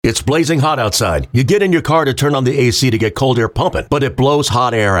It's blazing hot outside. You get in your car to turn on the AC to get cold air pumping, but it blows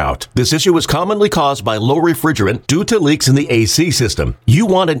hot air out. This issue is commonly caused by low refrigerant due to leaks in the AC system. You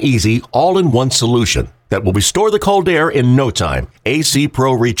want an easy, all-in-one solution that will restore the cold air in no time. AC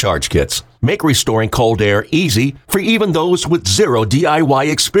Pro Recharge Kits make restoring cold air easy for even those with zero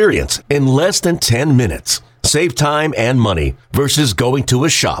DIY experience in less than 10 minutes. Save time and money versus going to a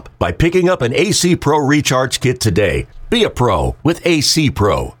shop by picking up an AC Pro Recharge Kit today. Be a pro with AC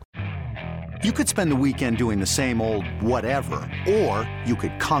Pro. You could spend the weekend doing the same old whatever, or you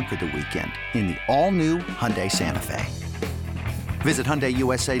could conquer the weekend in the all-new Hyundai Santa Fe. Visit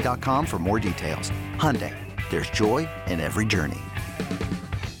HyundaiUSA.com for more details. Hyundai, there's joy in every journey.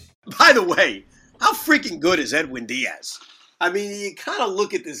 By the way, how freaking good is Edwin Diaz? I mean, you kind of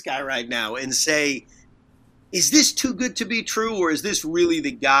look at this guy right now and say, is this too good to be true, or is this really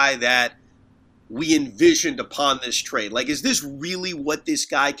the guy that we envisioned upon this trade? Like, is this really what this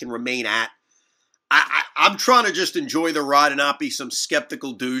guy can remain at? I'm trying to just enjoy the ride and not be some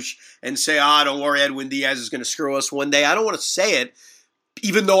skeptical douche and say, don't worry, Edwin Diaz is going to screw us one day. I don't want to say it,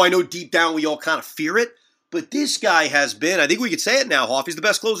 even though I know deep down we all kind of fear it. But this guy has been, I think we could say it now, Hoff, he's the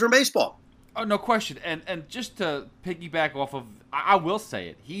best closer in baseball. Oh, no question. And just to piggyback off of, I will say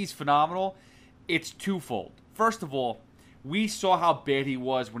it, he's phenomenal. It's twofold. First of all, we saw how bad he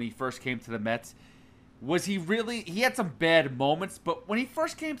was when he first came to the Mets. Was he really? He had some bad moments, but when he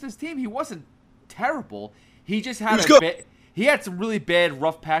first came to this team, he wasn't terrible. He just had he had some really bad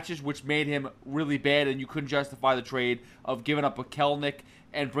rough patches, which made him really bad, and you couldn't justify the trade of giving up a Kelnick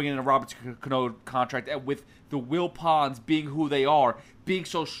and bringing in a Robert Cano contract. And with the Wilpons being who they are, being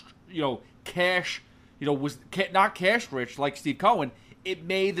so cash, was not cash rich like Steve Cohen, it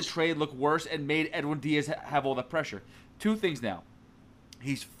made the trade look worse and made Edwin Diaz have all that pressure. Two things now.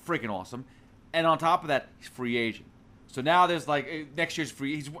 He's freaking awesome. And on top of that, he's free agent. So now there's next year's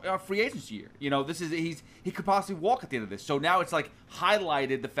he's a free agency year. He could possibly walk at the end of this. So now it's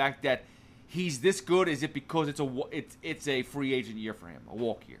highlighted the fact that he's this good. Is it because it's a free agent year for him, a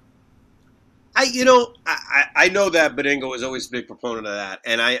walk year? I know that Benigno is always a big proponent of that.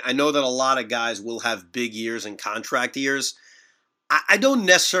 And I know that a lot of guys will have big years and contract years. I don't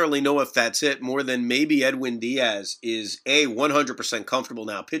necessarily know if that's it, more than maybe Edwin Diaz is A, 100% comfortable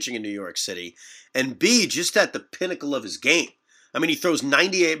now pitching in New York City, and B, just at the pinnacle of his game. I mean, he throws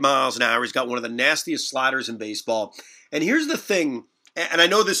 98 miles an hour. He's got one of the nastiest sliders in baseball. And here's the thing, and I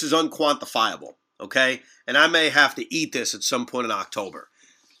know this is unquantifiable, okay? And I may have to eat this at some point in October.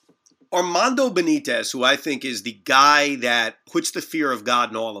 Armando Benitez, who I think is the guy that puts the fear of God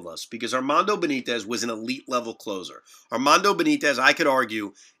in all of us, because Armando Benitez was an elite-level closer. Armando Benitez, I could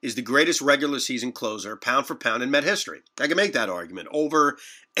argue, is the greatest regular season closer, pound for pound, in Met history. I can make that argument over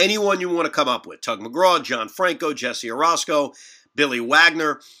anyone you want to come up with. Tug McGraw, John Franco, Jesse Orosco, Billy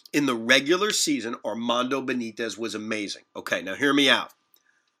Wagner. In the regular season, Armando Benitez was amazing. Okay, now hear me out.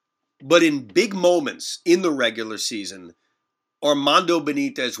 But in big moments in the regular season, Armando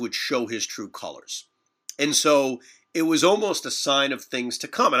Benitez would show his true colors. And so it was almost a sign of things to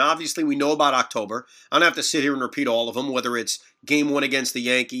come. And obviously we know about October. I don't have to sit here and repeat all of them, whether it's Game 1 against the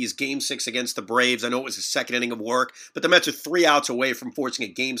Yankees, Game 6 against the Braves. I know it was the second inning of work, but the Mets are 3 outs away from forcing a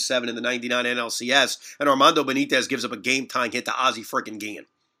Game 7 in the 99 NLCS, and Armando Benitez gives up a game-tying hit to Ozzie frickin' Guillen.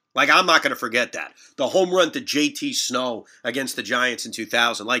 I'm not going to forget that. The home run to JT Snow against the Giants in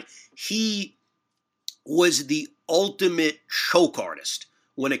 2000. He was the ultimate choke artist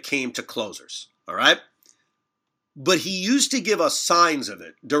when it came to closers, all right? But he used to give us signs of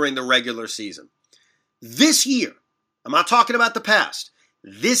it during the regular season. This year, I'm not talking about the past,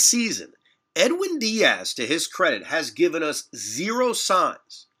 this season, Edwin Diaz, to his credit, has given us zero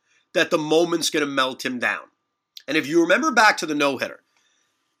signs that the moment's going to melt him down. And if you remember back to the no-hitter,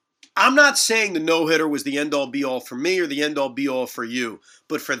 I'm not saying the no-hitter was the end-all be-all for me or the end-all be-all for you,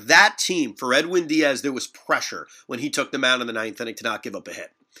 but for that team, for Edwin Diaz, there was pressure when he took them out in the ninth inning to not give up a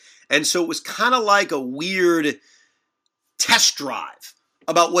hit. And so it was kind of like a weird test drive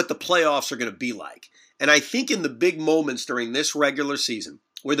about what the playoffs are going to be like. And I think in the big moments during this regular season,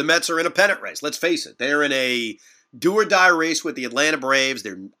 where the Mets are in a pennant race, let's face it, they're in a do-or-die race with the Atlanta Braves.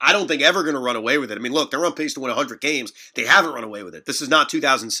 They're, I don't think, ever going to run away with it. I mean, look, they're on pace to win 100 games. They haven't run away with it. This is not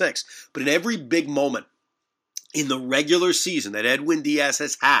 2006. But in every big moment in the regular season that Edwin Diaz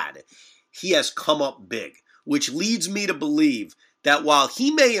has had, he has come up big, which leads me to believe that while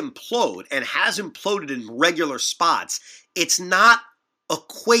he may implode and has imploded in regular spots, it's not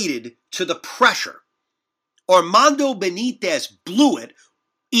equated to the pressure. Armando Benitez blew it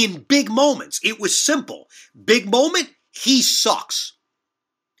in big moments. It was simple. Big moment, he sucks.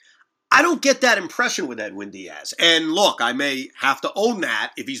 I don't get that impression with Edwin Diaz. And look, I may have to own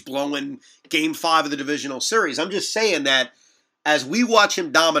that if he's blowing Game 5 of the divisional series. I'm just saying that as we watch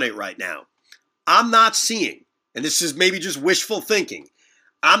him dominate right now, I'm not seeing, and this is maybe just wishful thinking,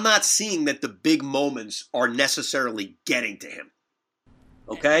 I'm not seeing that the big moments are necessarily getting to him.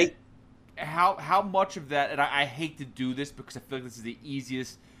 Okay? How much of that, and I hate to do this because I feel like this is the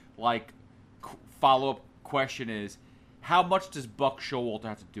easiest follow-up question is, how much does Buck Showalter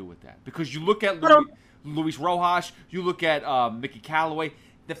have to do with that? Because you look at Luis Rojas, you look at Mickey Callaway,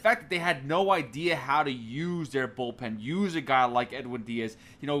 the fact that they had no idea how to use their bullpen, use a guy like Edwin Diaz.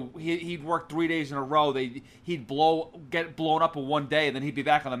 You know, he'd work 3 days in a row. He'd get blown up in one day, and then he'd be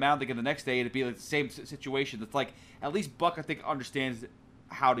back on the mound again the next day. It'd be like the same situation. It's like, at least Buck, I think, understands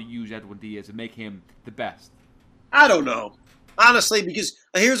how to use Edwin Diaz and make him the best. I don't know. Honestly, because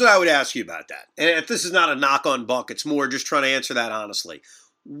here's what I would ask you about that. And if this is not a knock on Buck, it's more just trying to answer that honestly.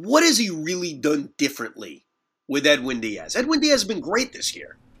 What has he really done differently with Edwin Diaz? Edwin Diaz has been great this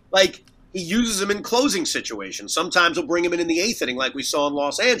year. Like, he uses him in closing situations. Sometimes he'll bring him in the eighth inning like we saw in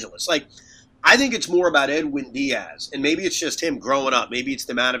Los Angeles. Like, I think it's more about Edwin Diaz. And maybe it's just him growing up. Maybe it's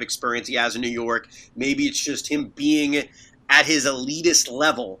the amount of experience he has in New York. Maybe it's just him being at his elitist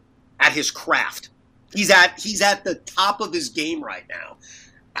level at his craft. He's at the top of his game right now.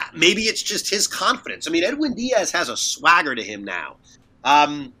 Maybe it's just his confidence. I mean, Edwin Diaz has a swagger to him now.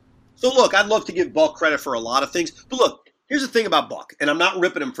 So look, I'd love to give Buck credit for a lot of things. But look, here's the thing about Buck, and I'm not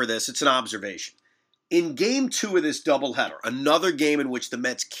ripping him for this. It's an observation. In Game 2 of this doubleheader, another game in which the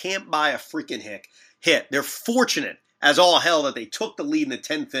Mets can't buy a freaking hit. They're fortunate as all hell that they took the lead in the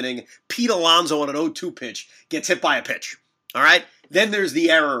 10th inning. Pete Alonso on an 0-2 pitch gets hit by a pitch. All right? Then there's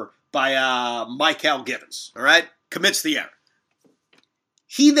the error by Michael Givens, all right? Commits the error.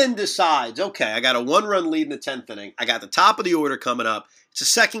 He then decides, okay, I got a 1-run lead in the 10th inning. I got the top of the order coming up. It's the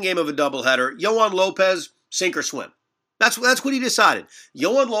second game of a doubleheader. Yohan Lopez, sink or swim. That's what he decided.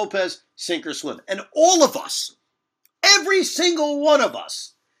 Yohan Lopez, sink or swim. And all of us, every single one of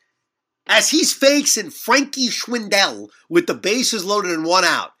us, as he's facing Frankie Schwindel with the bases loaded and 1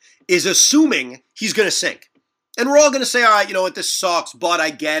 out, is assuming he's going to sink. And we're all going to say, all right, you know what, this sucks, but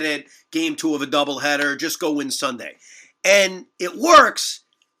I get it. Game 2 of a doubleheader, just go win Sunday. And it works,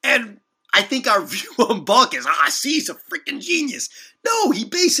 and I think our view on Buck is, see, he's a freaking genius. No, he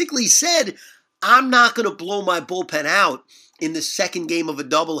basically said, I'm not going to blow my bullpen out in the second game of a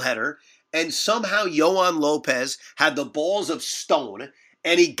doubleheader, and somehow Yohan Lopez had the balls of stone,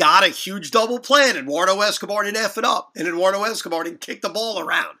 and he got a huge double play, and Eduardo Escobar didn't F it up, and Eduardo Escobar didn't kick the ball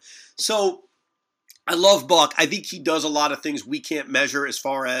around. So I love Buck. I think he does a lot of things we can't measure as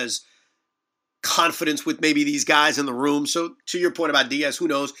far as confidence with maybe these guys in the room. So to your point about Diaz, who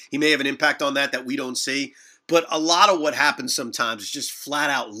knows? He may have an impact on that we don't see. But a lot of what happens sometimes is just flat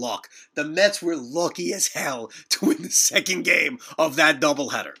out luck. The Mets were lucky as hell to win the second game of that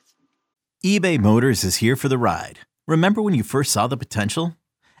doubleheader. eBay Motors is here for the ride. Remember when you first saw the potential?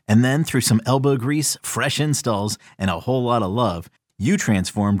 And then through some elbow grease, fresh installs, and a whole lot of love, you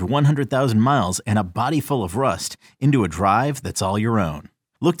transformed 100,000 miles and a body full of rust into a drive that's all your own.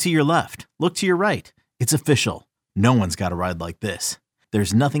 Look to your left. Look to your right. It's official. No one's got a ride like this.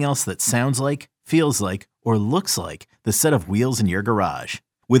 There's nothing else that sounds like, feels like, or looks like the set of wheels in your garage.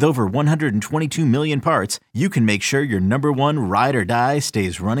 With over 122 million parts, you can make sure your number one ride or die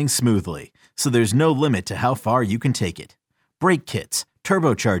stays running smoothly. So there's no limit to how far you can take it. Brake kits,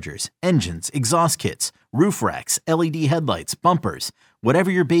 turbochargers, engines, exhaust kits, roof racks, LED headlights, bumpers, whatever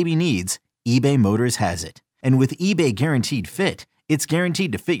your baby needs, eBay Motors has it. And with eBay Guaranteed Fit, it's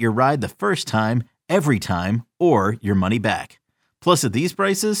guaranteed to fit your ride the first time, every time, or your money back. Plus at these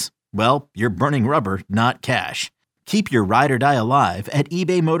prices, well, you're burning rubber, not cash. Keep your ride or die alive at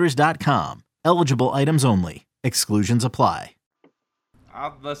ebaymotors.com. Eligible items only. Exclusions apply.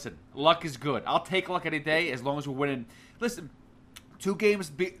 Listen, luck is good. I'll take luck any day as long as we're winning. Listen, we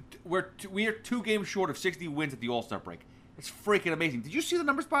are 2 games short of 60 wins at the All-Star break. It's freaking amazing. Did you see the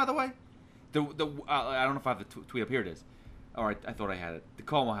numbers, by the way? I don't know if I have the tweet up. Here it is. All right, I thought I had it. The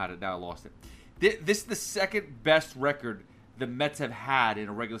Como had it. Now I lost it. This is the second best record the Mets have had in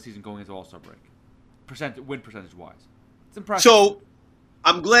a regular season going into All-Star break. Win percentage-wise. It's impressive. So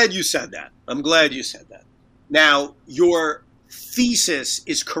I'm glad you said that. Now, your thesis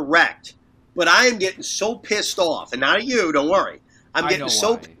is correct, but I am getting so pissed off, and not at you, don't worry. I'm getting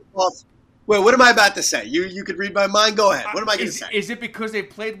so pissed off. Wait, what am I about to say? You could read my mind? Go ahead. What am I going to say? Is it because they've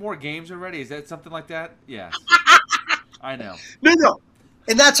played more games already? Is that something like that? Yes. I know. No.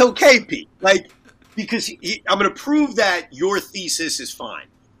 And that's okay, Pete. Because I'm going to prove that your thesis is fine.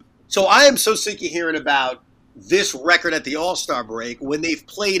 So I am so sick of hearing about this record at the All-Star break when they've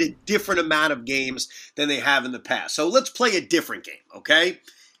played a different amount of games than they have in the past. So let's play a different game, okay?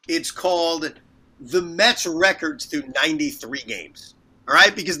 It's called the Mets records through 93 games, all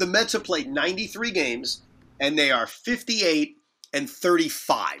right? Because the Mets have played 93 games, and they are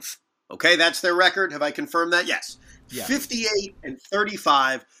 58-35, okay? That's their record. Have I confirmed that? Yes.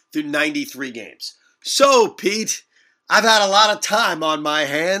 58-35 through 93 games. So, Pete, I've had a lot of time on my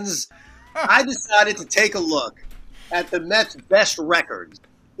hands. I decided to take a look at the Mets' best records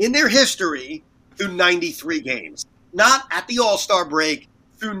in their history through 93 games. Not at the All-Star break,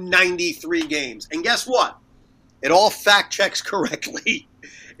 through 93 games. And guess what? It all fact checks correctly.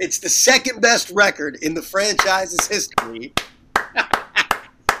 It's the second best record in the franchise's history.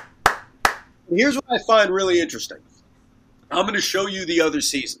 Here's what I find really interesting. I'm going to show you the other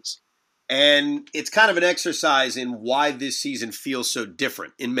seasons. And it's kind of an exercise in why this season feels so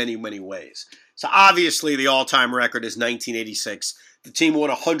different in many, many ways. So obviously the all-time record is 1986. The team won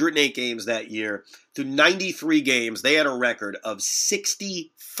 108 games that year. Through 93 games, they had a record of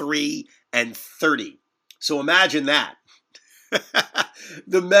 63-30. So imagine that.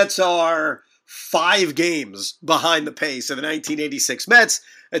 The Mets are 5 games behind the pace of the 1986 Mets,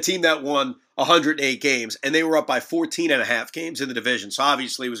 a team that won 108 games, and they were up by 14.5 games in the division. So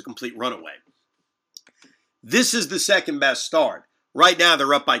obviously it was a complete runaway. This is the second best start. Right now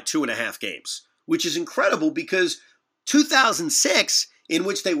they're up by 2.5 games, which is incredible because 2006, in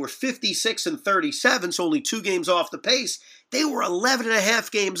which they were 56-37, so only 2 games off the pace, they were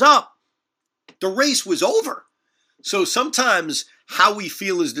 11.5 games up. The race was over. So sometimes how we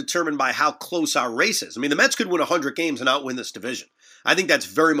feel is determined by how close our race is. I mean, the Mets could win 100 games and not win this division. I think that's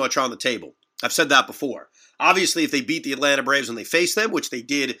very much on the table. I've said that before. Obviously, if they beat the Atlanta Braves when they face them, which they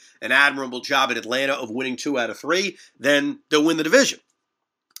did an admirable job at Atlanta of winning 2 out of 3, then they'll win the division.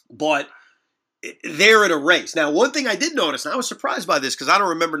 But they're in a race. Now, one thing I did notice, and I was surprised by this because I don't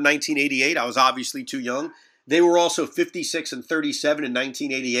remember 1988. I was obviously too young. They were also 56-37 in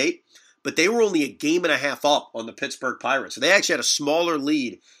 1988, but they were only a game and a half up on the Pittsburgh Pirates. So they actually had a smaller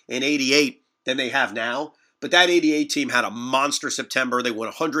lead in 88 than they have now. But that 88 team had a monster September. They won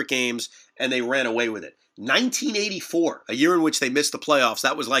 100 games, and they ran away with it. 1984, a year in which they missed the playoffs,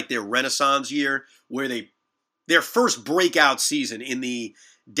 that was like their renaissance year, where their first breakout season in the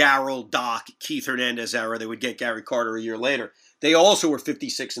Darryl, Doc, Keith Hernandez era. They would get Gary Carter a year later. They also were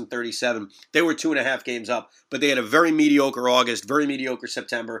 56-37. They were 2.5 games up, but they had a very mediocre August, very mediocre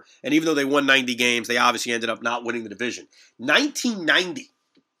September, and even though they won 90 games, they obviously ended up not winning the division. 1990,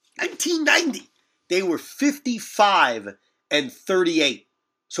 they were 55-38.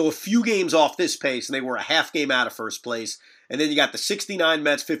 So a few games off this pace, and they were a half game out of first place. And then you got the 69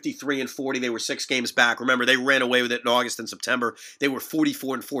 Mets, 53-40. They were 6 games back. Remember, they ran away with it in August and September. They were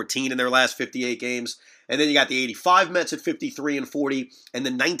 44-14 in their last 58 games. And then you got the 85 Mets at 53-40, and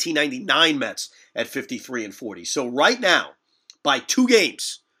the 1999 Mets at 53-40. So right now, by 2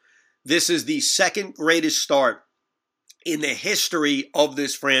 games, this is the second greatest start in the history of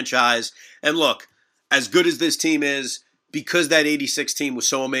this franchise. And look, as good as this team is, because that 86 team was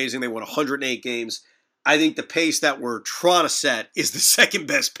so amazing, they won 108 games, I think the pace that we're trying to set is the second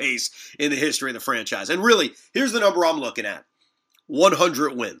best pace in the history of the franchise. And really, here's the number I'm looking at.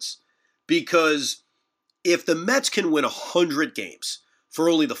 100 wins. Because if the Mets can win 100 games for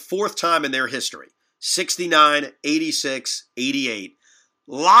only the 4th time in their history, 69, 86, 88,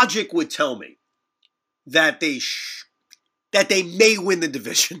 logic would tell me that they may win the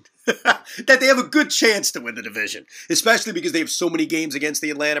division. That they have a good chance to win the division, especially because they have so many games against the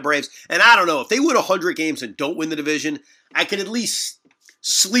Atlanta Braves. And I don't know, if they win 100 games and don't win the division, I can at least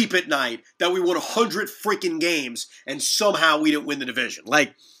sleep at night that we won 100 freaking games and somehow we didn't win the division.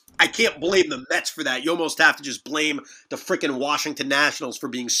 Like, I can't blame the Mets for that. You almost have to just blame the freaking Washington Nationals for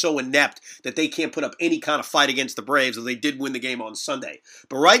being so inept that they can't put up any kind of fight against the Braves, and they did win the game on Sunday.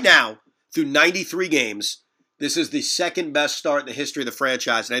 But right now, through 93 games, this is the second best start in the history of the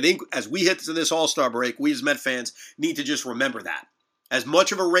franchise. And I think as we hit to this All-Star break, we as Met fans need to just remember that. As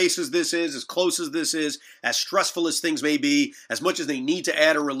much of a race as this is, as close as this is, as stressful as things may be, as much as they need to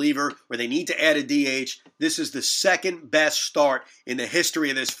add a reliever or they need to add a DH, this is the second best start in the history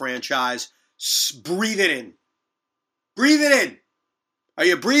of this franchise. Breathe it in. Breathe it in. Are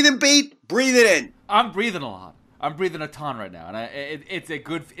you breathing, Pete? Breathe it in. I'm breathing a lot. I'm breathing a ton right now, and it's a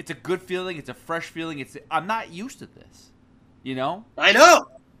good feeling. It's a fresh feeling. I'm not used to this, you know. I know.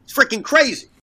 It's freaking crazy.